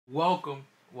Welcome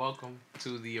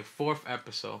to the fourth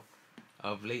episode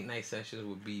of Late Night Sessions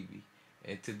with BB.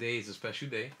 And today is a special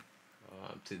day.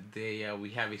 Today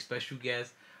we have a special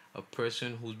guest, a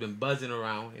person who's been buzzing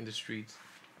around in the streets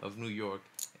of New York.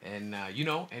 And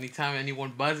anytime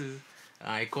anyone buzzes,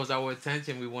 it calls our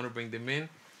attention. We want to bring them in.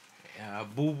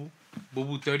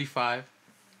 Bubu35.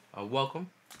 Welcome,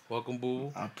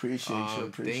 Bubu. I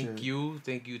appreciate you.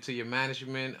 Thank you to your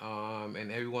management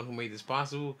and everyone who made this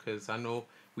possible. Because I know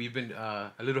we've been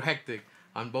a little hectic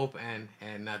on both ends,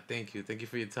 and thank you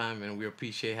for your time, and we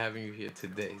appreciate having you here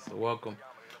today. So welcome,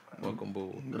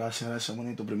 Bubu. Gracias,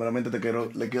 bonito. Primeramente le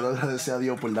quiero agradecer a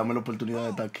Dios por darme la oportunidad de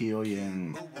estar aquí hoy,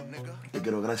 and te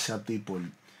quiero agradecer a ti por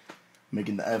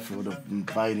making the effort of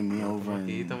inviting me over and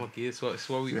It's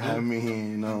what we do. having me here,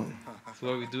 you know. That's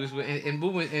what we do. And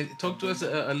Bubu, and talk to us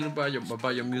a little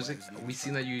about your music. We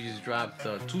seen that you just dropped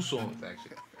 2 songs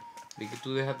actually. Y que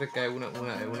tú dejaste caer una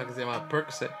que se llama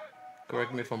Percocet.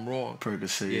 Correct me if I'm wrong.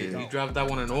 Percocet, yeah. You dropped that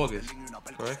one in August,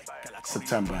 correct?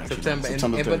 September.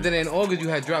 And but then in August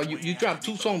you dropped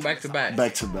 2 songs back to back.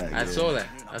 Back to back. I saw that.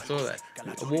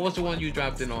 What was the one you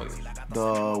dropped in August?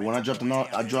 The one I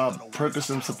dropped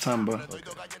Percocet in September.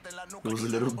 It was a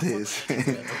little diss.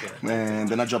 Man,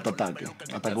 then I dropped Ataque.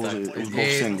 Ataque was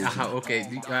both singles.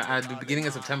 Okay. At the beginning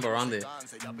of September, around there.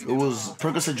 It was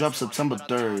Percocet dropped September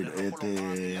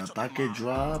 3rd. Ataque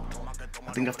dropped,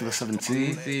 I think, after the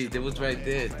 17th. See, it was right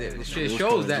there. It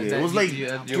shows that it was like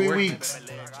you're 3 weeks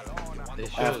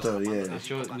after, yeah.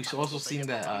 We also seen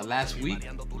that last week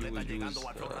you was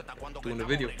doing the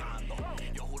video.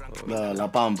 La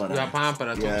Pámpara. La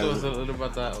Pámpara. Talk to us a little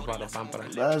about the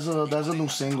Pámpara. That's a new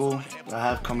single I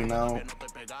have coming out.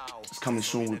 It's coming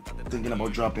soon. We're thinking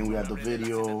about dropping. We had the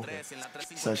video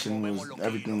session.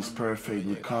 Everything's perfect.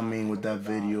 We're coming with that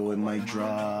video. It might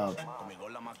drop,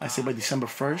 I say, by December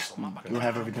 1st. We'll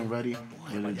have everything ready.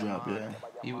 It'll drop, yeah.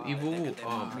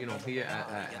 Ibu, here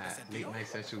at Late Night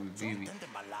Session with BB,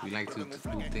 we like to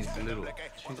do things a little.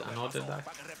 She's unorthodox.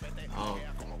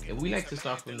 And we like to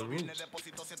start from the roots.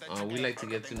 We like to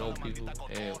get to know people,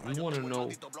 and we want to know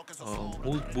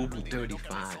who's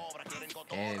Bubu35,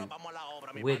 and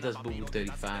where does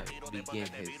Bubu35 begin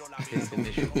his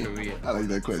initial career? I like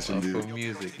that question, dude. For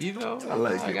music,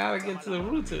 I gotta get to the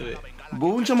roots of it.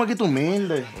 Bubu un chamaquito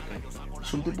humilde.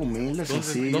 Es un tipo humilde,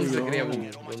 sencillo. ¿Dónde se cría Bubu?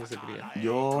 ¿Dónde se cría?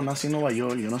 Yo nací en Nueva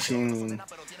York. Yo nací en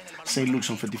St. Luke's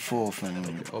on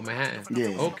 54th. Oh, Manhattan?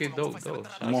 Yeah. Okay, dope.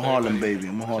 I'm a Harlem baby.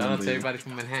 Shout out to everybody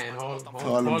from Manhattan.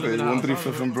 Harlem baby,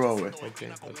 135th and Broadway.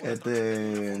 Okay.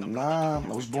 I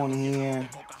was born here.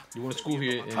 You went to school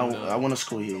here? I went to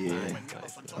school here, yeah.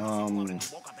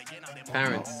 Nice.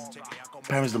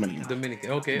 Parents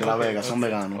Dominican. Okay. De La Vega, son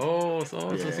veganos. Oh,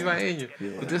 son cibaeños.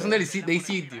 Ustedes son de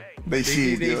sitio. De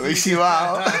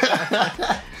Cibao.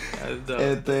 At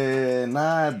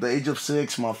the age of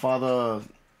 6, my father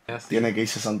tiene que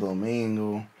irse a Santo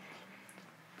Domingo.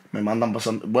 Me mandan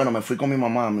pasando. Bueno, me fui con mi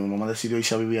mamá. Mi mamá decidió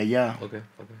irse a vivir allá. Okay.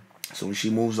 So when she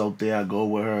moves out there, I go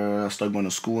with her. I start going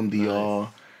to school in DR. Nice.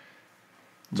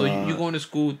 So you going to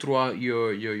school throughout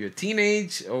your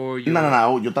teenage or your...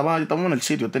 No. Yo estaba en el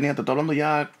sitio. Te estoy hablando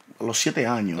ya a los 7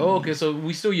 años. Oh, okay. So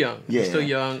we still young. Yeah. We still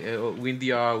young. We in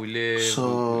DR. We live.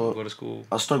 So we go to school.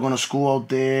 I started going to school out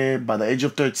there. By the age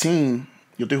of 13,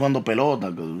 yo estoy jugando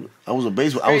pelota. I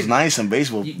was nice in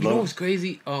baseball. You know what's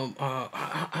crazy?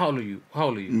 How old are you?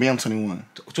 Me, I'm 21.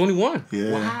 21?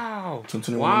 Yeah. Wow.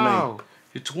 21 wow.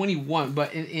 You're 21,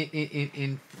 but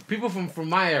in people from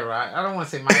my era, I don't want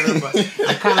to say my era, but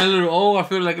I'm kind of a little old. I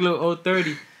feel like a little old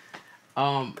 30.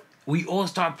 We all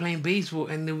start playing baseball,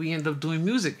 and then we end up doing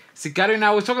music. Sicario and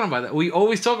I was talking about that. We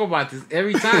always talk about this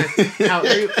every time. How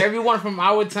everyone from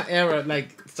our era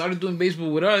started doing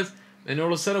baseball with us, and all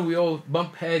of a sudden we all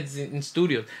bump heads in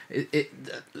studios.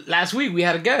 Last week we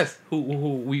had a guest who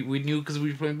we knew because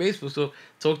we were playing baseball. So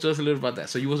talk to us a little about that.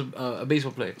 So you was a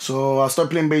baseball player. So I started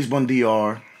playing baseball in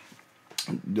DR.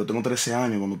 Yo tengo 13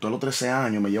 años. Cuando tengo los 13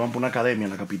 años, me llevan por una academia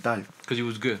en la capital. Because you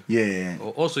was good. Yeah.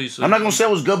 Also, I'm not going to say I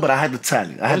was good, but I had the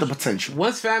talent. I had the potential.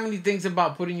 Once family thinks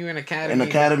about putting you in academy,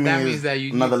 that means that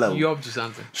you're up to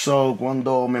something. So,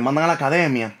 cuando me mandan a la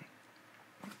academia,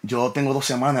 yo tengo 2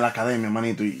 semanas en la academia,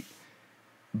 manito. Y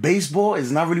baseball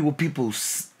is not really what people...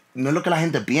 No es lo que la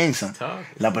gente piensa.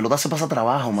 La pelota se pasa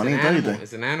trabajo, manito.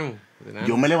 It's an animal.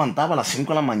 Yo me levantaba a las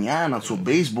 5 de la mañana, su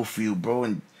baseball field, bro.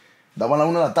 And daban las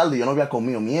 1 de la tarde y yo no había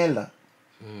comido mierda.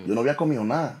 Yo no había comido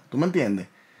nada. ¿Tú me entiendes?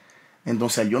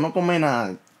 Entonces, yo no comí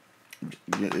nada.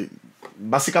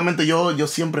 básicamente yo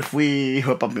siempre fui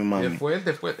hijo de papi y mami.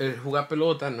 Después jugar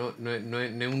pelota no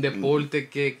es un deporte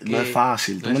que... No es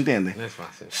fácil, ¿tú me entiendes? No es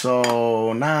fácil.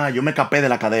 So, nada, yo me escapé de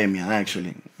la academia,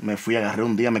 actually. Me fui, agarré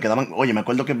un día, me quedaban... Oye, me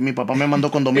acuerdo que mi papá me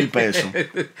mandó con 2,000 pesos.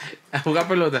 ¿A jugar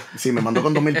pelota? Sí, me mandó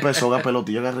con 2,000 pesos a jugar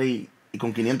pelota y yo agarré y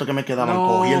con 500 que me quedaban,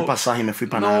 cogí el pasaje y me fui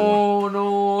para Nagua.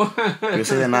 No. Yo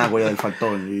soy de Nagua, ya del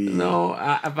factor. Y no,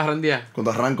 a parrandear.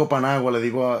 Cuando arranco para Nagua, le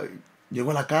digo,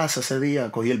 llego a la casa ese día,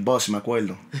 cogí el bus, me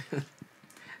acuerdo.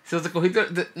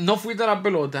 No fuiste a la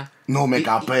pelota. No, me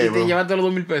escapé, bro. Y te llevaste los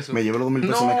 2,000 pesos. Me llevé los 2,000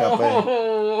 pesos y me escapé.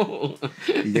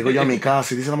 Y llego yo a mi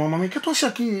casa y dice la mamá, mami, ¿qué tú haces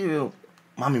aquí? Y yo,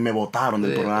 mami, me botaron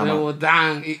del programa. Me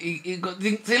botaron. Y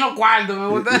sin los cuartos me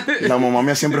botaron. La mamá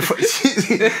mía siempre fue...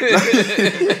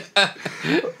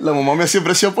 La mamá mía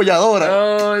siempre ha sido apoyadora.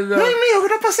 No. Ay, mío, que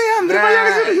no pasé hambre.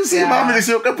 Yo sí, mami,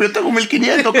 dice, ok, pero yo tengo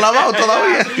 1,500 clavados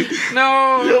todavía.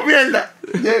 No. Yo, mierda.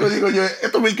 Llego, digo yo,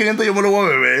 estos 1,500 yo me los voy a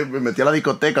beber. Me metí a la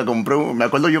discoteca, compré, me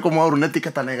acuerdo yo como ahora una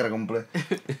etiqueta negra compré.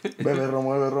 Bebe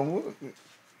romo.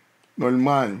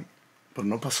 Normal. Pero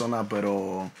no pasó nada,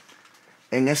 pero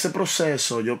en ese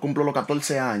proceso yo cumplo los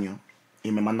 14 años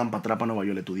y me mandan para atrás para Nueva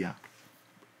York a estudiar.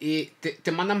 Y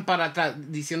te mandan para atrás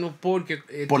diciendo porque...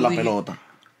 por la pelota.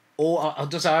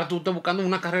 Entonces ahora tú estás buscando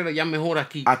una carrera ya mejor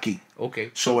aquí. Aquí. Ok.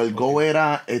 So el go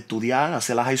era estudiar,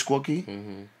 hacer la high school aquí,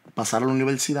 pasar a la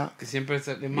universidad. Que siempre es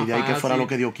más y de ahí que fuera fácil. lo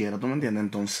que Dios quiera, ¿tú me entiendes?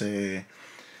 Entonces,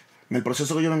 en el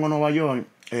proceso que yo vengo a Nueva York,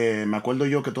 me acuerdo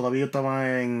yo que todavía yo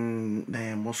estaba en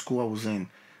what school I was in.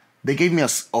 They gave me a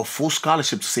full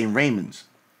scholarship to St. Raymond's.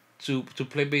 To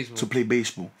play baseball. To play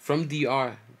baseball. From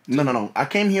DR. No. I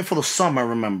came here for the summer, I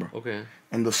remember. Okay.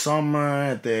 In the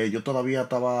summer, yo todavía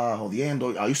estaba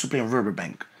jodiendo. I used to play in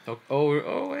Riverbank. Wait,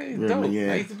 dope.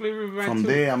 Yeah. I used to play Riverbank From too.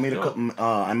 there,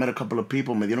 I met a couple of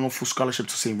people. Me dieron a full scholarship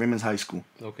to St. Raymond's High School.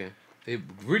 Okay.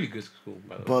 Really good school,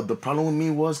 by the way. But the problem with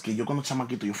me was que yo cuando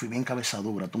chamaquito, yo fui bien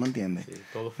cabezadura, ¿tú me entiendes? Sí,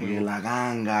 todo fue la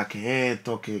ganga, que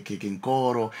esto, que en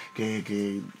coro,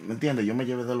 que ¿me entiendes? Yo me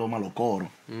llevé de lo malo coro.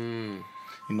 You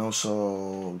know,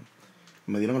 so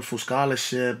me dieron el full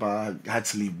scholarship. I had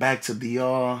to leave back to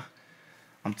DR.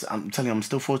 I'm telling you, I'm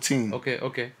still 14.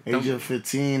 Okay. Age of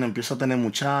 15, empiezo a tener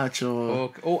muchachos.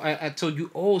 Okay. I told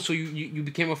you. So you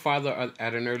became a father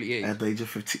at an early age. At the age of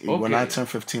 15. Okay. When I turned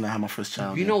 15, I had my first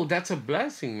child. You know, that's a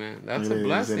blessing, man. That's a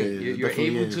blessing. You're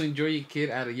able to enjoy your kid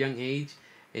at a young age.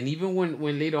 And even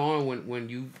when later on, when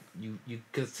you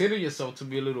consider yourself to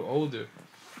be a little older,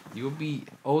 you'll be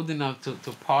old enough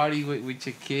to party with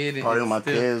your kid. And party with my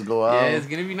kids, go out. Yeah, it's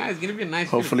gonna be nice. It's gonna be a nice.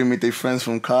 Hopefully meet their friends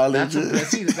from college.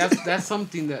 That's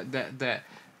something that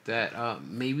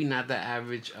maybe not the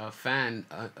average fan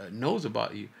knows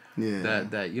about you. Yeah.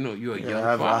 That you're a young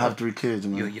father. father. I have 3 kids,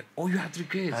 man. You have 3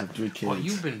 kids. I have 3 kids. Oh,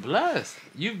 you've been blessed.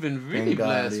 You've been really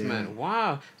blessed, man.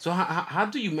 Wow. So how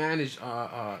do you manage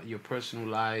your personal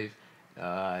life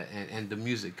and the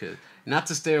music? 'Cause not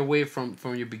to stay away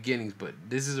from your beginnings, but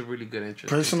this is a really good interest.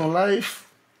 Personal life,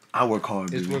 I work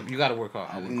hard. You gotta work hard.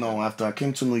 After I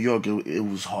came to New York, it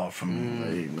was hard for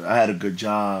me. Like, I had a good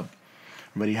job.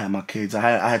 Already had my kids.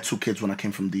 I had 2 kids when I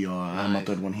came from DR. Nice. I had my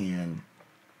 3rd one here. And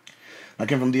I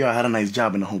came from DR. I had a nice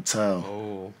job in a hotel.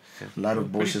 Oh. A lot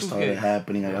of bullshit started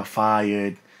happening. I got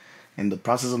fired. In the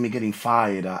process of me getting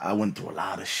fired, I went through a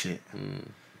lot of shit.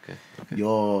 Okay.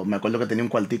 Yo me acuerdo que tenía un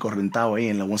cuartico rentado ahí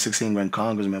en la 116 Grand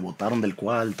Congress. Me botaron del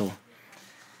cuarto.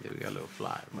 Yeah, we got a little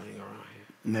fly running around here.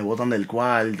 Me botan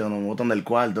del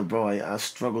cuarto, bro. I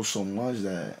struggle so much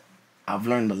that I've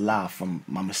learned a lot from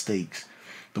my mistakes.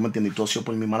 ¿Tú me entiendes? Y todo ha sido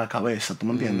por mi mala cabeza, ¿tú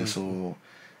me entiendes? So,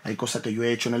 hay cosas que yo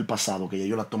he hecho en el pasado que ya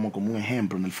yo las tomo como un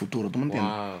ejemplo en el futuro, ¿tú me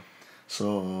entiendes? Wow.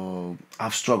 So,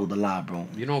 I've struggled a lot, bro.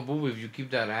 You know, Bubu, if you keep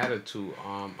that attitude,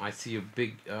 I see a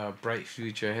big, bright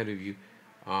future ahead of you,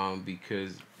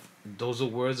 because those are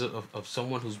words of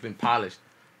someone who's been polished.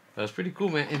 That's pretty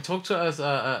cool, man. And talk to us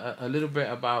a little bit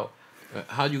about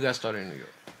how you got started in New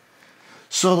York.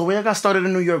 So, the way I got started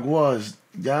in New York was,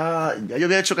 ya yo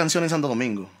había hecho canciones en Santo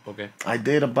Domingo. Okay. I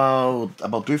did about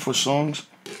 3-4 songs,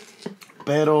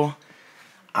 pero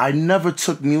I never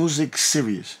took music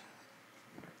serious.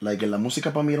 Like, la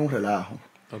música para mí era un relajo.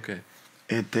 Okay.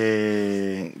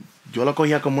 Yo lo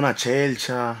cogía como una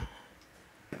chelcha.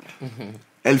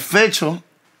 El Fecho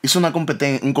hizo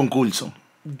un concurso.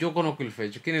 Yo conozco el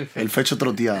Fecho. ¿Quién es el Fecho? El Fecho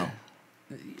troteado.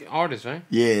 Artist, right?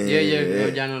 Yeah.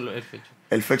 Ya no el Fecho.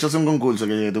 El Fecho hace un concurso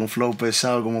que tiene un flow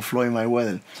pesado como Floyd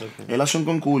Mayweather. Okay. Él hace un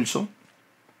concurso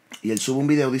y él sube un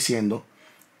video diciendo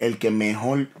él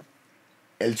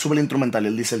sube el instrumental y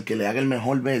él dice el que le haga el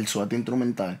mejor verso a este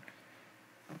instrumental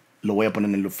lo voy a poner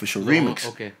en el official remix.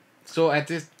 Okay. So at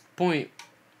this point,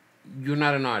 you're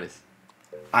not an artist.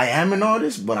 I am an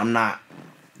artist, but I'm not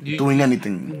doing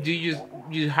anything. Do you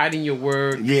hiding your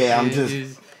work? Yeah, I'm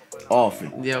just off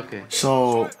it. Yeah, okay.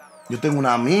 So, yo tengo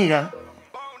una amiga,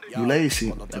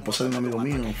 Lazy, la esposa de un amigo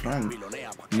mío, Frank.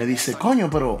 Me dice, coño,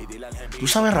 pero tú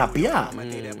sabes rapear.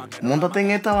 Móntate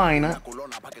en esta vaina,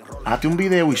 hazte un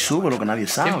video y sube lo que nadie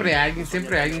sabe. Siempre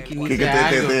hay alguien que inicia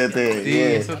algo. Sí,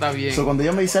 eso está bien. So, cuando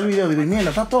yo me hice el video, digo,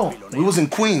 mierda, está todo. We was in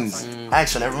Queens.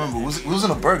 Actually, I remember, we was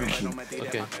in a Burger King.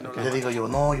 Okay. Y le digo yo,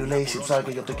 no, Lazy, tú sabes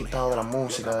que yo estoy quitado de la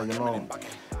música, yo no...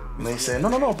 Me dice, no,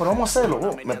 pero vamos a hacerlo.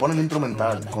 Oh, me pone el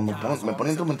instrumental. Cuando me pone el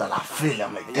instrumental, la fila,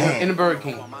 I'm like, damn. In the Burger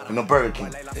King. In the Burger King.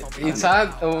 Inside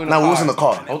or in the car? we was in the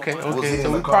car. Okay.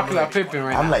 So we're parking lot pimping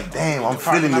right now. I'm like, damn, I'm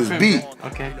feeling this beat.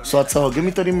 Okay. So I tell her, give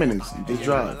me 30 minutes. Just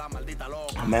drive.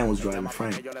 My man was driving,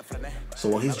 Frank. So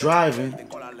while he's driving,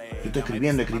 yo estoy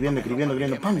escribiendo.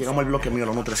 Pam, llegamos al bloque mío,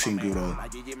 los 135, bro.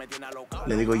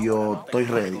 Le digo yo, estoy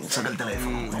ready. Saca el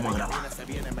teléfono, vamos a grabar.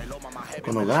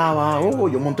 Cuando graba,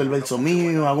 yo monto el verso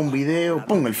mío, hago un video,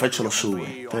 pum, el fecho lo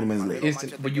sube. 30 minutes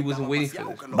later. But you wasn't waiting for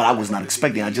this. But I was not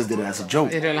expecting, I just did it as a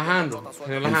joke. Relajando.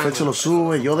 El fecho lo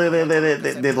sube, yo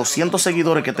de 200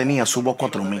 seguidores que tenía, subo a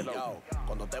 4,000.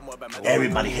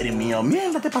 Everybody hitting me up,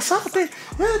 mierda, te pasaste,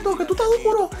 esto, que tú estás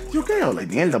duro. Yo qué,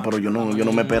 like, mierda, pero yo no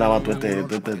me esperaba tú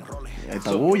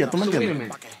esta bulla, ¿tú me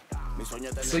entiendes?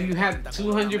 So you had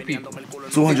 200 people.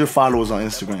 200 followers on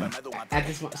Instagram.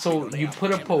 So you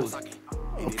put a post.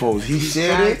 He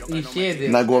shared it.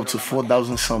 And I go up to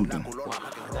 4,000 something.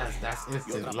 Wow, that's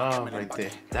instant love right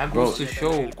there. That goes to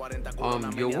show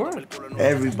your work.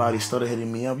 Everybody started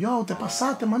hitting me up. Yo, te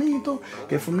pasaste, manito.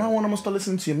 Que from now on I'm gonna start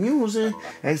listening to your music,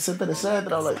 etc.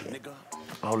 etc.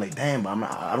 I was like, damn, but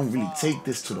I don't really take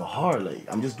this to the heart. Like,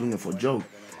 I'm just doing it for a joke.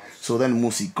 So then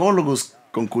Musicólogos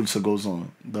concurso goes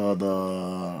on. The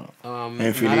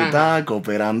Enfilita,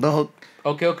 Cooperando.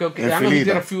 Okay. I know you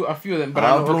did a few of them, but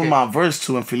I upload my verse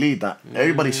to Enfilita.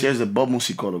 Everybody shares it, but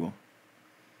Musicólogo.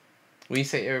 When you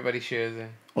say everybody shares it.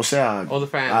 O sea, all the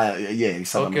fans. Yeah,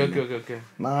 exactamente. Okay.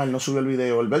 Nah, él no subió el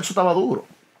video. El verso estaba duro.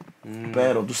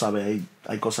 Pero tú sabes,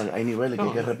 hay cosas, hay niveles que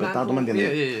hay que respetar, ¿tú me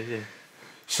entiendes? Yeah.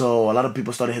 So a lot of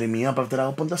people started hitting me up after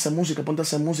that. Ponte a hacer música.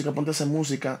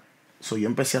 So yo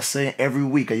empecé a hacer, every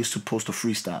week I used to post a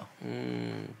freestyle.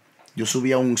 Yo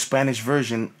subía un Spanish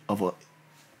version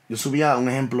yo subía un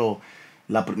ejemplo,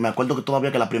 me acuerdo que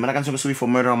todavía que la primera canción que subí fue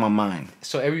Murder on My Mind.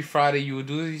 So every Friday you would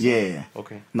do these? Yeah.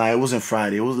 Okay. Nah, it wasn't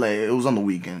Friday. It was on the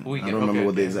weekend. I don't remember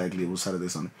what day exactly. It was Saturday,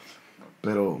 Sunday.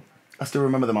 Pero I still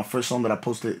remember that my first song that I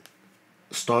posted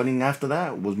starting after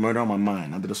that was Murder on My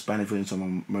Mind. I did a Spanish version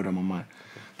of Murder on My Mind.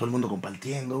 Todo el mundo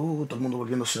compartiendo, todo el mundo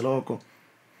volviéndose loco.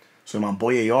 So my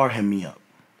boy AR hit me up.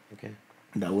 Okay.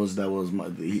 That was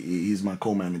he's my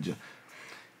co-manager.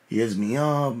 He hits me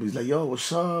up. He's like, yo,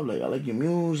 what's up? Like, I like your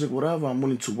music, whatever. I'm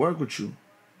willing to work with you.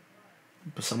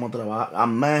 Empezamos a trabajar. I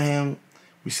met him.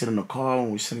 We sit in the car.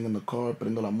 When we're sitting in the car,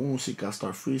 prendo la música. I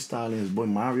start freestyling. His boy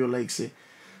Mario likes it.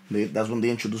 That's when they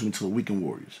introduced me to the Weekend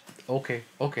Warriors. Okay.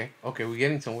 We're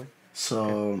getting somewhere.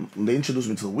 So they introduced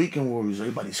me to the Weekend Warriors.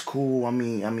 Everybody's cool. I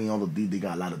mean, all they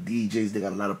got a lot of DJs. They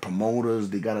got a lot of promoters.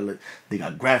 They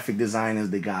got graphic designers.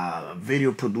 They got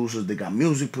video producers. They got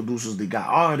music producers. They got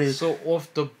artists. So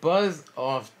off the buzz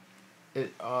of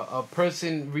a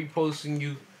person reposting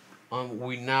you,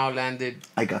 we now landed.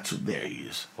 I got to there he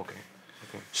is. Okay.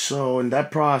 So in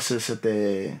that process,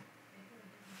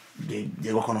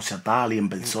 llegó a conocer a Tali en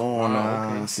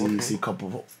persona. See a couple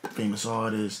of famous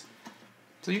artists.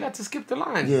 So you got to skip the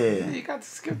line. Yeah. You got to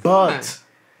skip the line. But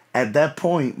at that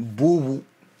point, Bubu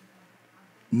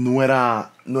no era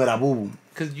Bubu.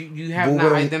 Because you have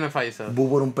not identified yourself.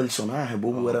 Bubu era un personaje.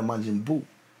 Bubu era Majin Buu.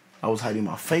 I was hiding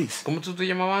my face. ¿Cómo tú te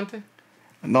llamabas antes?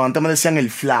 No, antes me decían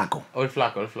el flaco. Oh, el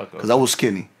flaco. Because I was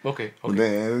skinny. Okay.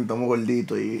 Estamos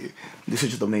gorditos y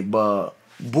 18 también. But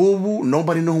Bubu,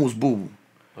 nobody knew who was Bubu.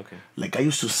 Okay. Like, I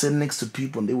used to sit next to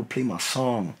people and they would play my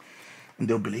song. And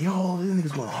they'll be like, yo, this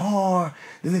nigga's going hard,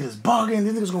 this nigga's bugging,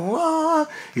 this nigga's going, ah.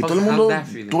 Y todo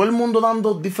el mundo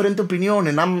dando diferentes opiniones.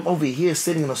 And I'm over here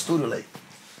sitting in the studio like,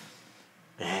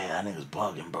 yeah, that nigga's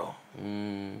bugging, bro.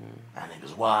 That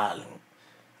nigga's wild.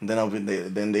 And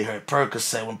then they heard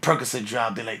Percocet. When Percocet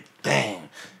dropped, they're like, damn.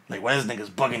 Like, why this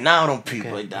nigga's bugging out on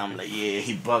people? Okay. Like, I'm like, yeah,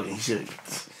 he bugging.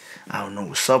 I don't know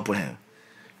what's up with him.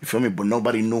 You feel me? But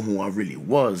nobody knew who I really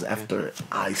was after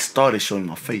I started showing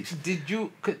my face. Did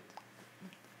you...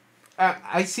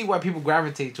 I see why people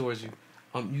gravitate towards you.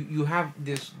 You have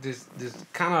this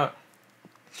kind of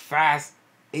fast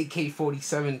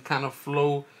AK-47 kind of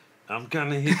flow. I'm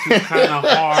gonna hit you kind of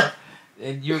hard,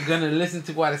 and you're gonna listen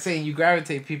to what I say, and you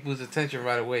gravitate people's attention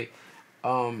right away.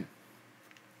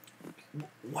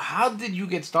 How did you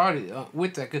get started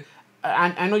with that? 'Cause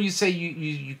I know you say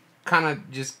you kind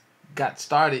of just got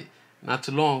started not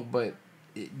too long, but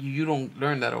you don't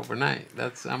learn that overnight.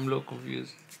 I'm a little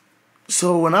confused.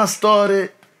 So when I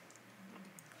started,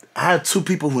 I had two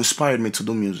people who inspired me to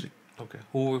do music. Okay.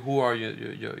 Who are your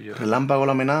Relámpago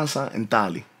La Amenaza and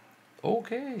Tali.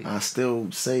 Okay. I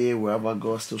still say it wherever I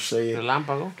go. I still say it.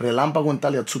 Relámpago and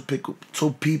Tali are two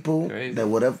people Crazy.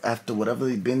 that after whatever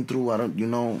they've been through,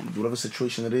 whatever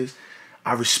situation it is,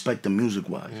 I respect them music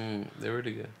wise. They're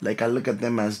really good. Like I look at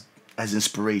them as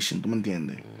inspiration. ¿Tú me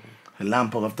entiendes?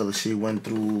 Relámpago after the shit went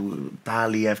through,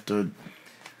 Tali after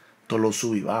todo lo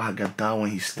sub y baja que estaba,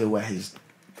 and he's still at his.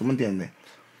 ¿Tú me entiendes?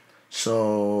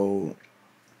 So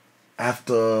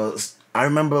after I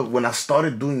remember when I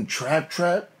started doing trap,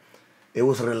 it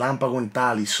was Relámpago and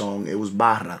Tali song. It was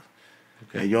Barra.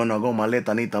 Okay. Que yo no hago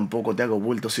maleta ni tampoco te hago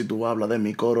bulto. Si tú hablas de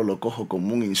mi coro lo cojo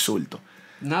como un insulto.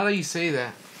 Now that you say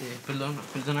that,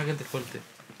 perdona que te corte.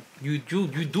 You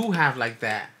do have like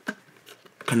that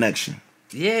connection.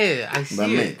 Yeah, I see that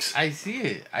it. Mix. I see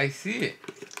it.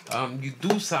 You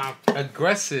do sound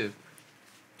aggressive.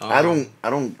 I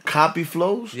don't copy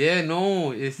flows. Yeah,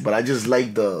 no, but I just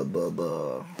like the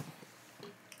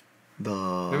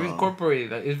very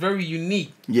incorporated. It's very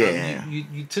unique. Yeah.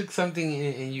 You took something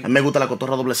and you. A mí me gusta la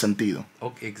cotorra doble sentido.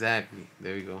 Okay, exactly.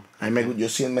 There you go.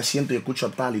 Yo me siento y escucho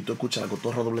a Tali y tú escuchas la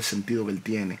cotorra doble sentido que él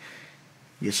tiene.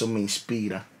 Y eso me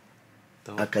inspira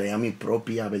a crear mi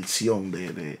propia versión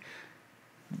de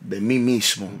mí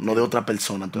mismo, no de otra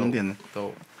persona. ¿Tú me entiendes?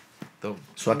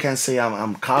 So I can't say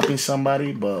I'm copying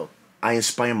somebody, but I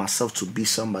inspire myself to be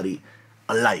somebody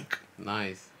alike.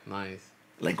 Nice.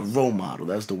 Like a role model,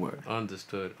 that's the word.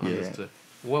 Understood. Yeah.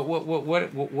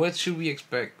 What should we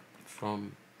expect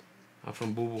from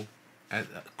Bubu at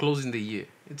closing the year?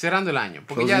 Cerrando el año.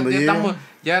 Porque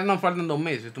ya nos faltan 2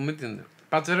 meses, ¿tú me entiendes?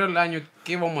 Para cerrar el año,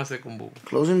 ¿qué vamos a hacer con Bubu?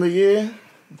 Closing the year,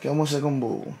 ¿qué vamos a hacer con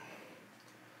Bubu?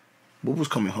 Bubu's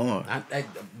coming hard.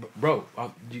 Bro,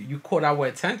 you caught our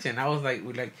attention. I was like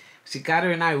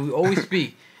Sicario and I, we always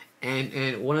speak.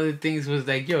 And one of the things was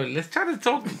like, yo, let's try to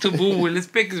talk to Bubu. Let's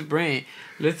pick his brain.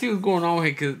 Let's see what's going on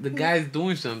here, because the guy's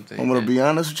doing something. I'm going to be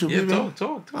honest with you, yeah,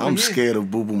 talk. I'm scared of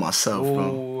Bubu myself,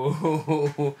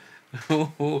 bro.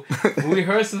 We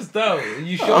heard some stuff.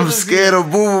 I'm scared of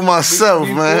Bubu myself,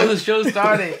 man. Before the show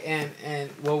started, and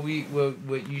what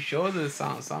you showed us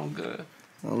sound good.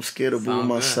 I'm scared of Bubu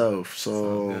myself,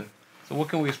 so what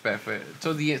can we expect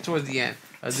towards the end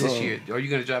of this year? Are you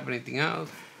going to drop anything else?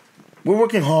 We're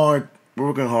working hard.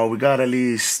 We got at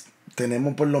least...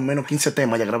 Tenemos por lo menos 15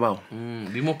 temas ya grabados.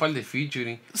 Vimos un par de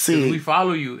featuring. Sí. We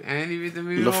follow you.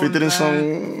 Los featuring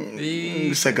son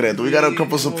secretos. We got a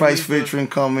couple surprise featuring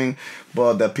coming,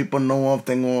 but that people know of.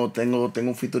 Tengo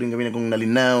un featuring que viene con Nelly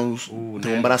Neus.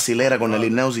 Tengo un brasilera con Nelly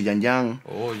Neus y Yan Yan.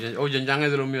 Yan Yan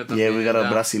es de los míos también. Yeah, we got a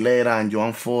brasilera and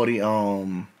Joan 40.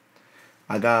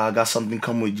 I got something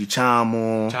coming with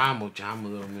Chamo. Chamo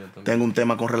de los míos también. Tengo un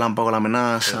tema con Relámpago La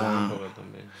Amenaza.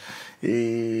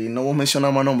 Y no voy a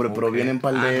mencionar más nombres, pero vienen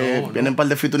par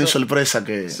de featuring sorpresa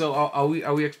que... So are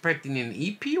we expecting an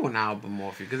EP or an album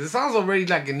off you? Because it sounds already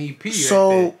like an EP.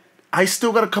 So I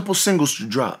still got a couple singles to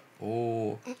drop.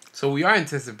 Oh, so we are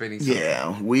anticipating something.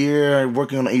 Yeah, we're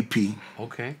working on an EP.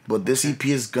 Okay. But this EP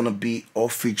is gonna be all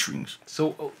featurings.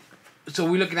 So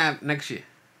we're looking at next year.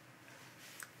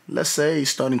 Let's say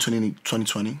starting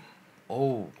 2020.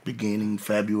 Oh. Beginning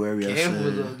February.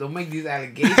 Careful, don't make these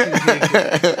allegations.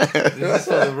 This is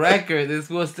for the record. This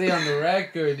will stay on the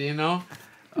record, you know.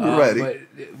 We're ready. But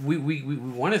we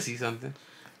want to see something.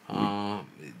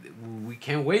 We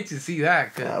can't wait to see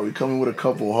that. Yeah, we're coming with a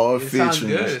couple hard features.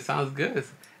 It sounds good.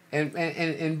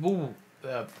 And Boo,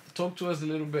 talk to us a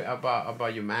little bit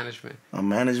about your management. Our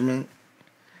management.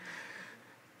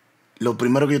 Lo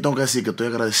primero que yo tengo que decir que estoy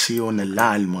agradecido en el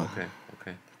alma. Okay.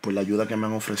 Por la ayuda que me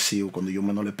han ofrecido cuando yo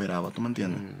menos lo esperaba. ¿Tú me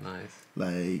entiendes? Nice.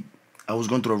 Like, I was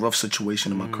going through a rough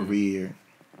situation in my career.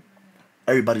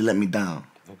 Everybody let me down.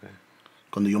 Okay.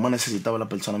 Cuando yo más necesitaba, la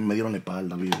persona me dieron la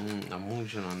espalda, vida.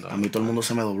 A mí todo el mundo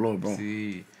se me dobló, bro.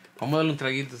 Sí. Vamos a darle un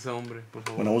traguito a ese hombre, por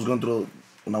favor. When I was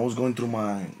going through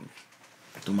my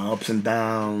ups and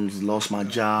downs, lost my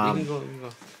job. You can go.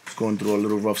 Was going through a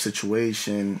little rough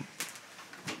situation.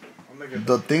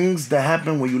 The things that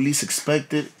happen when you least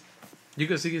expect it. You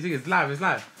can see it's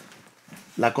live.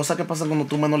 Las cosas que pasan cuando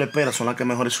tú menos le esperas son las que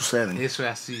mejores suceden. Eso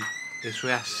es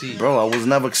así. Bro, I was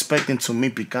never expecting to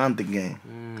meet Picante again.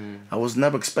 I was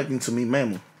never expecting to meet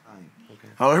Memo. Okay.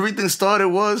 How everything started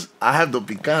was, I have the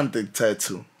Picante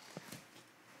tattoo.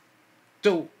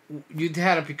 So, you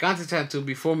had a Picante tattoo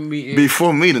before meeting?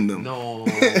 Before meeting them. No.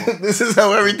 This is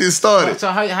how everything started.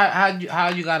 So how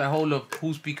you got a hold of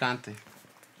who's Picante?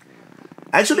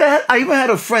 Actually, I even had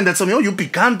a friend that told me, "Oh, you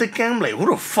Picante Gang?" I'm like, "Who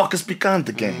the fuck is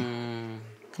Picante Gang?"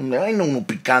 I'm like, "I ain't know no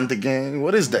Picante Gang.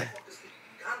 What is that?"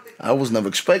 I was never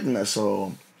expecting that.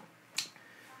 So,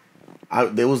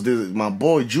 there was my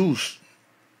boy Juice.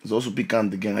 He's also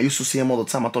Picante Gang. I used to see him all the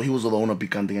time. I thought he was the owner of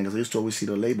Picante Gang because I used to always see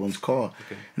the label on his car.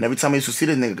 Okay. And every time I used to see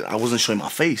this nigga, I wasn't showing my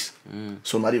face.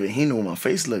 So not even he knew what my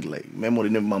face looked like. Memory,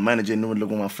 my manager knew what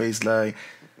look what my face like.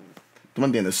 ¿Tú me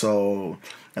entiendes? So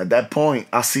at that point,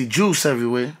 I see Juice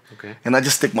everywhere. Okay. And I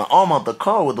just stick my arm out the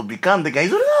car with the Picante Gang.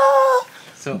 He's like, ah!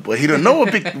 So, but he don't know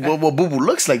what Bubu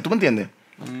looks like. ¿Tú me entiendes?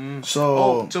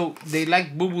 So they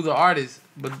like Bubu the artist,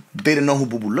 but they didn't know who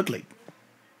Bubu looked like.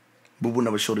 Bubu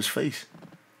never showed his face.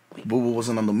 Bubu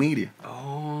wasn't on the media.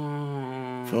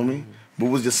 Oh. Feel me?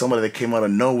 Bubu was just somebody that came out of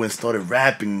nowhere and started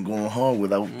rapping and going hard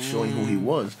without showing who he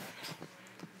was.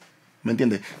 ¿Me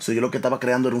entiendes? So yo lo que estaba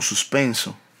creando era un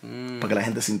suspenso para que la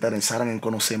gente se interesara en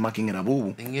conocer más quién era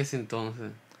Bubu. En ese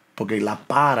entonces. Porque la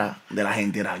para de la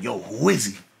gente era, yo, who is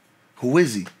he? Who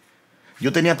is he?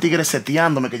 Yo tenía tigres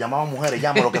seteándome que llamaban mujeres,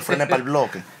 lo que frene para el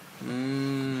bloque.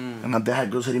 And I had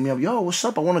girls hitting me up, yo, what's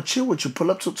up? I want to chill with you. Pull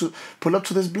up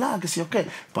to this block. I said, okay.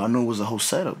 But I knew it was a whole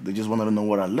setup. They just wanted to know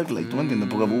what I look like. ¿Tú me entiendes?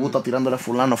 Porque Bubu está tirándole a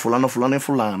fulano y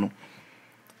fulano.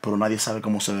 Pero nadie sabe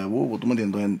cómo se ve Bubu. ¿Tú me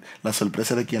entiendes? And la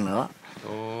sorpresa de quién la da.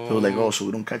 Oh. So like, oh, so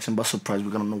we don't catch him by surprise.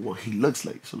 We're going to know what he looks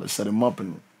like. So let's set him up.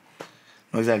 And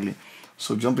no, exactly.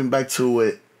 So jumping back to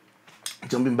it,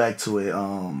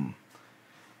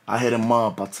 I hit him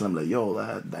up. I tell him like, yo,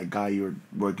 that guy you're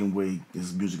working with,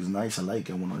 his music is nice. I like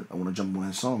it. I wanna jump on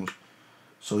his songs.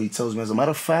 So he tells me, as a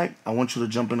matter of fact, I want you to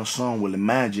jump in a song with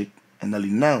Magic and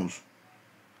Nelly Nels.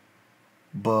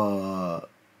 But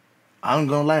I'm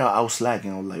gonna lie, I was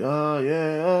slacking. I was like, oh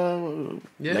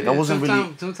yeah. Like I wasn't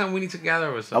really. Sometimes we need to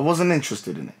gather or something. I wasn't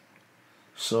interested in it.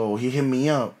 So he hit me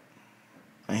up,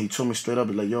 and he told me straight up,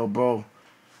 like, yo, bro,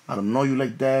 I don't know you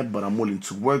like that, but I'm willing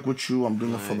to work with you. I'm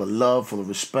doing it for the love, for the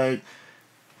respect.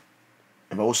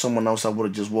 If I was someone else, I would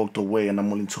have just walked away, and I'm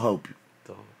willing to help you.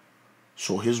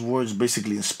 So his words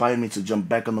basically inspired me to jump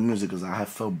back on the music because I had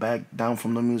fell back down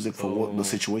from the music for the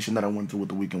situation that I went through with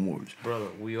the Weekend Warriors. Brother,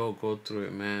 we all go through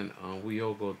it, man. We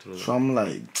all go through it. So I'm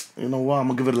like, you know what? I'm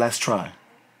going to give it a last try.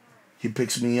 He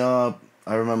picks me up.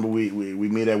 I remember we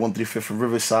meet at 135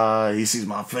 Riverside. He sees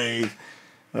my face.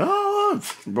 Oh,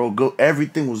 bro, good.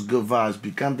 Everything was good vibes.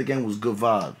 Picante Gang was good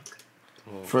vibes.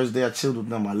 First day I chilled with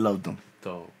them, I loved them.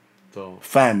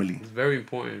 Family. It's very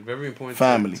important. Very important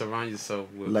family. To surround yourself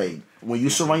with. Like, when you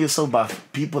surround yourself by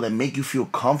people that make you feel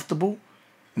comfortable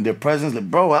in their presence,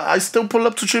 like, bro, I still pull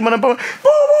up to treatment and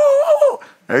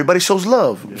everybody shows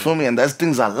love. You feel me? And that's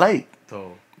things I like.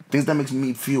 Things that makes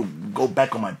me go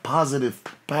back on my positive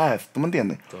path. ¿Tú me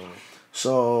entiendes?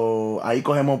 So, ahí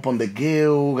cogemos Pon de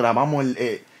Gil, grabamos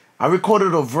I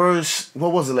recorded a verse,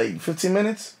 what was it, like 15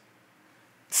 minutes?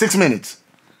 6 minutes.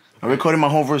 I recorded my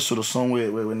whole verse to the song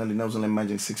with Nelly Nels and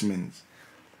Magic 6 minutes.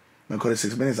 I recorded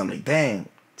 6 minutes, I'm like, damn.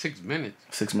 6 minutes?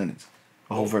 6 minutes.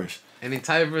 A whole verse. An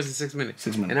entire verse in 6 minutes.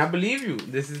 6 minutes. And I believe you.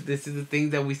 This is the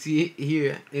thing that we see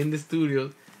here in the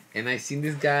studio. And I seen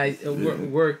this guy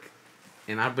work.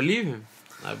 And I believe him.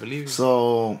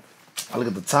 So, I look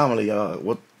at the time, I'm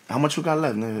like, how much we got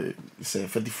left? He said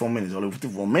 54 minutes. I'm like,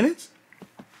 54 minutes?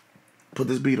 Put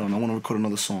this beat on. I want to record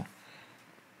another song.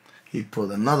 He put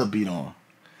another beat on.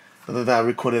 After that, I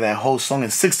recorded that whole song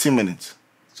in 16 minutes.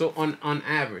 So on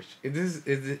average, is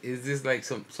this like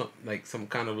some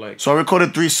kind of like? So I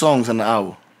recorded 3 songs in an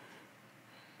hour.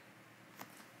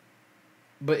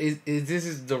 But is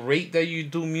this the rate that you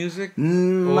do music?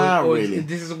 Not really.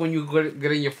 This is when you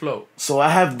get in your flow. So I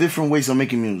have different ways of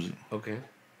making music. Okay.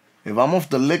 If I'm off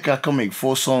the liquor, I can make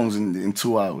 4 songs in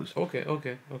 2 hours. Okay.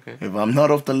 If I'm not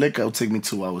off the liquor, it'll take me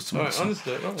 2 hours to make. All right,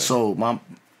 understood. Okay. So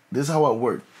this is how I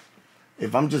work.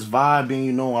 If I'm just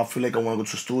vibing, I feel like I want to go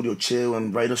to the studio, chill,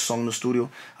 and write a song in the studio,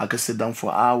 I could sit down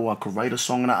for an hour, I could write a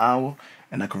song in an hour,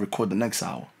 and I could record the next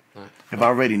hour. Right. If I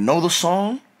already know the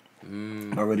song,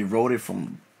 I already wrote it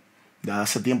from... Ya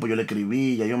hace tiempo yo le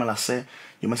escribí, ya yo me la sé.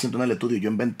 Yo me siento en el estudio, yo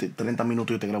en 30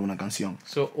 minutos yo te grabo una canción.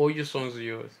 So all your songs are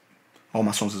yours? All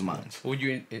my songs is mine. Would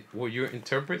you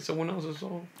interpret someone else's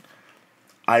song?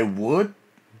 I would,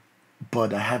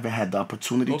 but I haven't had the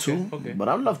opportunity to. Okay. But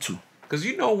I'd love to. Because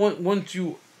once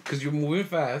because you're moving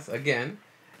fast again,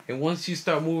 and once you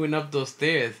start moving up those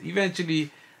stairs, eventually,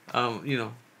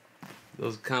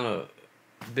 those kind of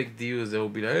big deals that will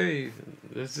be like, hey,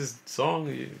 there's this song,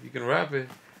 you can rap it.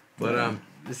 But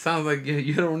it sounds like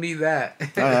you don't need that.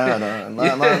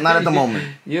 Not at the moment.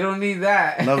 You don't need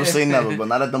that. Never say never, but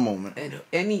not at the moment. And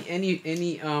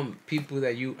any people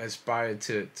that you aspire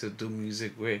to do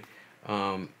music with,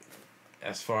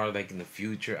 as far as like in the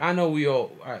future? I know we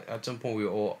all at some point we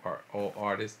all are all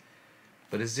artists,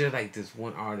 but is there like this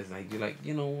one artist like you're like,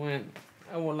 you know what,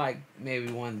 I would like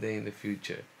maybe one day in the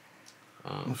future.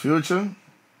 In the future,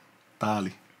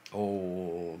 Tali.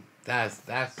 Oh, that's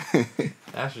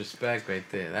respect right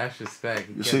there. That's respect.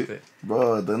 You see,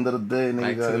 bro, at the end of the day,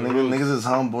 niggas is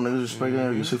humble, niggas respect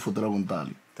her. You see, futera con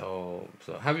Tali. So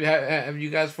have you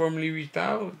guys formally reached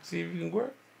out, see if you can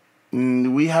work?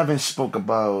 We haven't spoke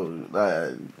about,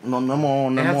 no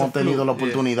hemos tenido la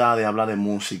oportunidad de hablar de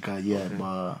música yet,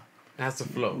 but it has to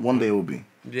flow. One day it will be.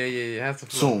 Yeah, it has to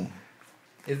flow. Soon.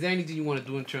 Is there anything you want to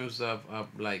do in terms of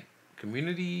like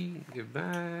community, give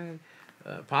back,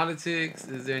 politics?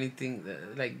 Is there anything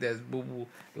like that Bubu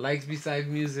likes besides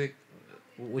music?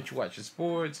 What you watch in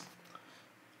sports?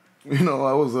 You know,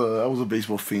 I was a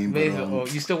baseball fiend. Baseball.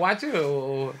 You still watch it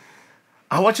or?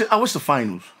 I watch the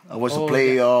finals. I watch the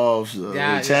playoffs,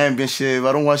 the championship.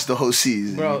 I don't watch the whole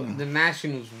season. Bro, the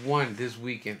Nationals won this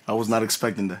weekend. I was not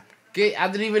expecting that. I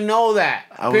didn't even know that.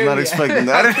 I was not expecting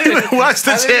that. I didn't even watch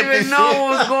the championship. I didn't even know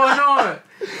what was going on.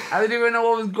 I didn't even know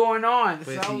what was going on.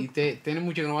 ¿Tiene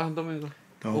mucho que no vas a Santo Domingo?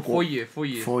 O 4 years? 4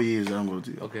 years. 4 years I'm going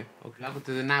to. Okay.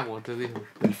 Háblate de Nagua, te dijo.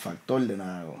 El factor de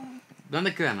Nagua.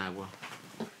 ¿Dónde queda Nagua?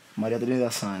 María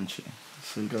Trinidad Sánchez,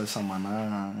 cerca de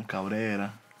Samaná,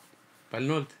 Cabrera. ¿Para el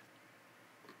norte?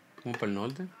 ¿Cómo para el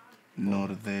norte?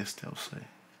 Nordeste, I'll say.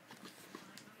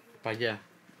 ¿Para allá?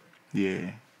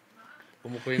 Yeah.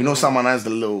 You know Samaná is the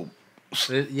little...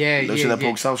 that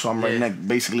pokes out, so I'm right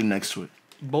basically next to it.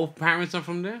 Both parents are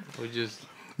from there? Or just...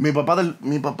 Mi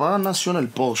papá nació en El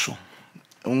Pozo,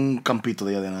 un campito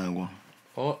de allá de Nagua.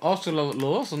 Also, los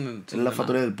dos son de la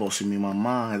factoría del Pozo y mi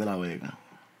mamá es de La Vega.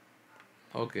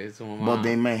 Okay, so mamá... But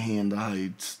they met here in the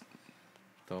Heights.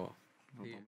 Todo.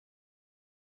 Yeah.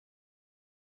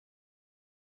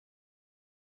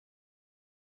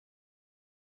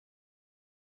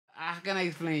 How can I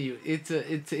explain you? It's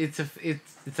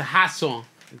a hot song.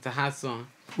 It's a hot song.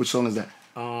 Which song is that?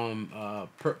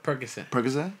 Percocet.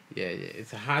 Percocet? Yeah.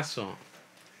 It's a hot song.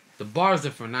 The bars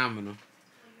are phenomenal.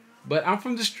 But I'm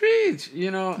from the streets,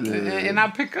 you know, and I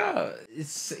pick up. It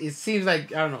seems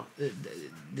like, I don't know,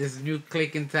 this new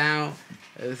clique in town,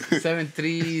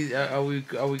 7-3.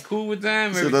 Are we cool with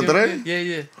them? 7-3?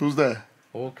 Yeah. Who's that?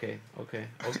 Okay.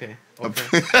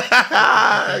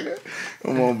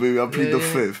 Come on, baby. I plead the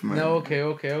fifth, man. No, okay.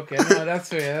 No, that's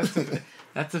fair.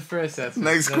 That's a fair assessment.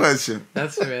 Next question.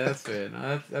 That's fair.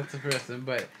 No, that's a fair assessment.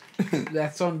 But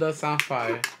that song does sound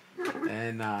fire.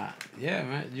 And yeah,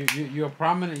 man, you're a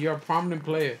prominent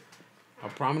player,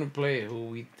 who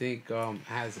we think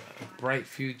has a bright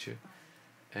future,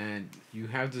 and you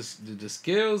have the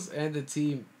skills and the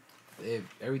team. If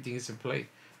everything is in play,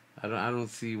 I don't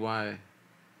see why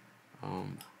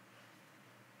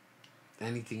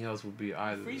anything else would be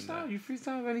either. Freestyle? You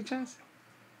freestyle any chance?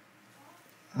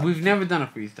 We've never done a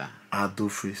freestyle. I do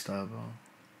freestyle, bro.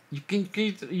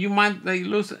 You mind like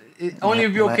listen? Only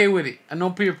if you're okay with it. I know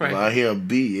peer pressure. I hear a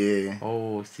beat, yeah.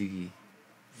 Oh, Siggy.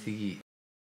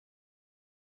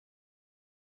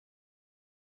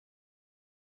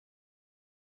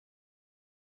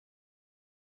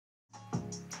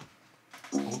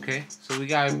 Okay, so we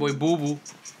got our boy Bubu.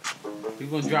 He's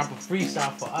gonna drop a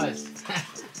freestyle for us.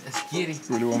 Let's get it.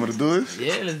 Really want me to do this?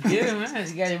 Yeah, let's get it, man.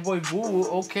 You got your boy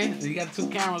Bubu. Okay, so you got 2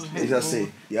 cameras. Dice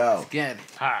así, yo. Let's get it.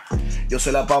 Ha. Yo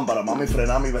soy la pámpara, mami,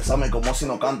 frename y besame como si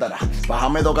no cántara.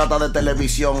 Bájame 2 gatas de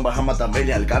televisión, bájame también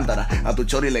y Alcántara. A tu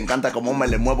chori le encanta como me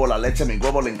le muevo la leche, mi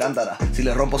huevo le encantará. Si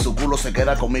le rompo su culo se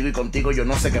queda conmigo y contigo yo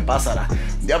no sé qué pasará.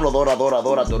 Diablo Dora,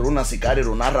 tú eres una sicaria, eres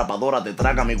una rapadora. Te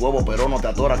traga mi huevo pero no te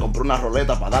atora. Compré una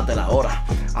roleta para darte la hora.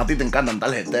 A ti te encantan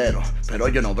tarjeteros, pero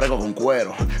yo no brego con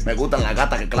cuero. Me gustan las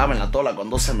gatas que claven la tola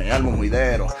cuando se me arma un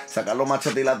juidero. Sacar los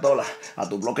machetes y la tola. A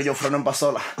tu bloque yo freno en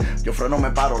pasola. Yo freno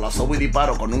me paro, la sobo y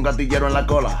disparo con un gatillero en la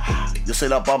cola. Yo soy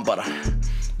la pámpara.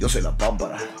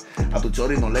 A tu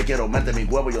chori no le quiero meter mi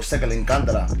huevo, yo sé que le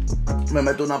encantará. Me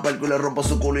meto una perco y le rompo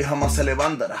su culo y jamás se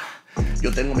levantará.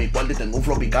 Yo tengo mi cuarto y tengo un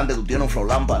flow picante, tú tienes un flow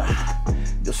lámpara.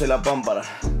 Yo soy la pámpara.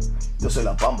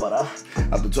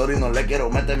 A tu chori no le quiero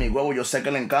meter mi huevo, yo sé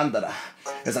que le encantará.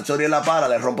 Esa chori la para,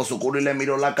 le rompo su culo y le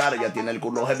miro la cara. Ya tiene el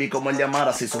culo heavy como el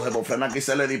llamara. Si su jevo frena aquí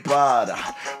se le dispara.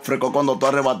 Fresco cuando tú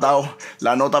arrebatado,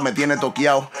 la nota me tiene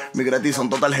toqueado. Mi Greti son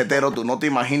total jetero, tú no te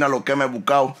imaginas lo que me he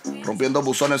buscado. Rompiendo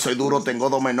buzones soy duro,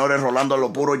 tengo 2 menores rolando a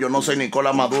lo puro. Yo no soy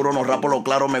Nicolás Maduro, no rapo lo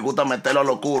claro, me gusta meterlo a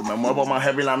lo cool. Me muevo más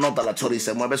heavy la nota, la chori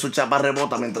se mueve, su chapa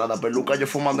rebota. Mientras la peluca yo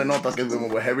fumando notas, que me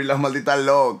mueve heavy las malditas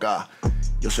locas.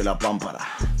 Yo soy la pámpara.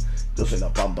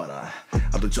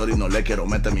 A tu chori no le quiero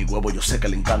meter mi huevo, yo sé que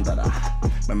le encantará.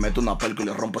 Me meto una perco y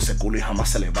le rompo ese culo y jamás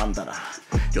se levantará.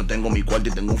 Yo tengo mi cuarto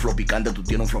y tengo un flow picante, tú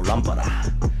tienes un flow lámpara.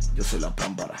 Yo soy la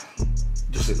pámpara,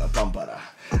 yo soy la pámpara.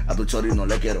 A tu chori no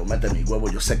le quiero meter mi huevo,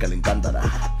 yo sé que le encantará.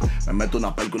 Me meto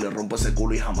una pelco y le rompo ese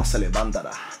culo y jamás se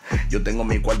levantará. Yo tengo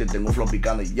mi cuarto y tengo un flow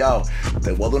picante y yo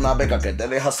te voy a dar una beca que te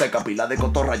deja seca, pila de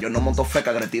cotorra, yo no monto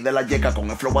feca, gretí de la yeca, con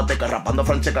el flow bateca, rapando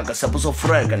francheca que se puso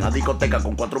fresca en la discoteca,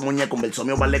 con 4 muñecos, un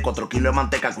belsomio vale 4 kilos de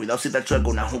manteca, cuidado si te chueco,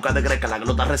 una juca de greca, la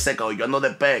glota reseca, hoy yo ando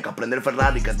de peca, prende el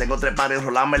Ferrari, que tengo 3 pares,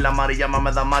 rolarme en la mar y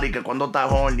llámame Damari, que cuando está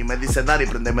horny me dice Dari,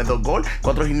 prendeme 2 gol,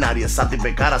 4 ginarias, Sati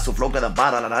Pecara, su flow queda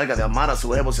para, la larga de Amara,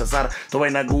 su evo se azar, tu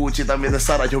vaina Gucci también de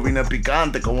Sara, yo vine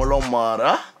picante como los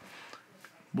Mara.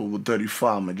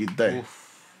 Bubu35, me quité.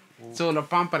 So La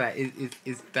Pampara,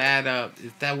 is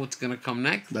that what's gonna come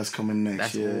next? That's coming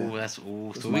next, yeah. So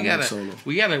we got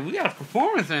a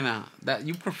performance right now. That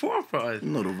you perform for us. You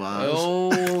know the vibes.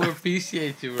 Oh, we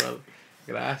appreciate you, brother.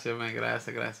 Gracias, man.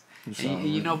 Gracias. And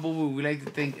you know, Bubu, we like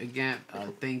to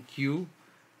thank you,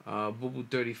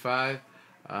 Bubu35.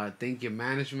 Thank your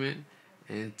management,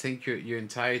 and thank your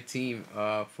entire team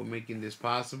for making this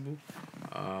possible.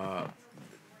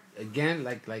 Again,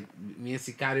 like me and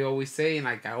Sicario always say, and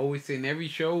like I always say in every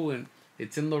show, and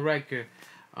it's in the record,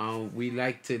 we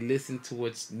like to listen to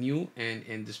what's new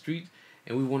and the streets,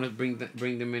 and we want to bring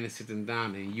them in and sit them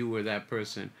down. And you were that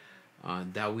person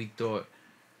that we thought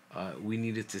we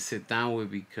needed to sit down with,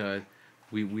 because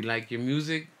we like your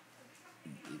music,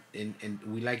 and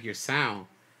we like your sound,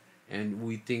 and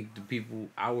we think the people,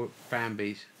 our fan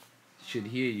base, should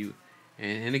hear you.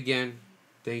 And again,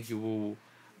 thank you, Woo,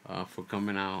 for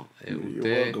coming out. You're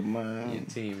welcome, man. Your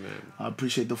team, man. I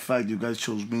appreciate the fact you guys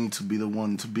chose me to be the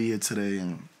one to be here today.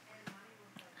 And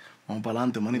vamos para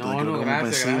adelante, manito. No,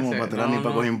 gracias. Para atrás ni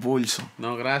para coger impulso.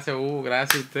 No, gracias, Hugo.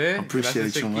 Gracias a usted. I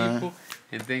appreciate you, man.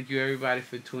 And thank you, everybody,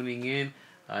 for tuning in.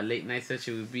 Late Night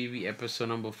Session with BB, episode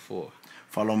number 4.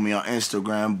 Follow me on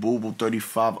Instagram,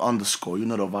 Bubu35_. You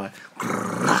know the vibe.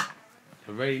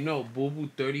 Already know,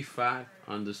 Bubu35_.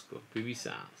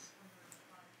 Bebesoundz.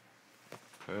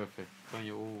 Perfect.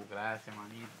 Coño, gracias,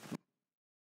 manito.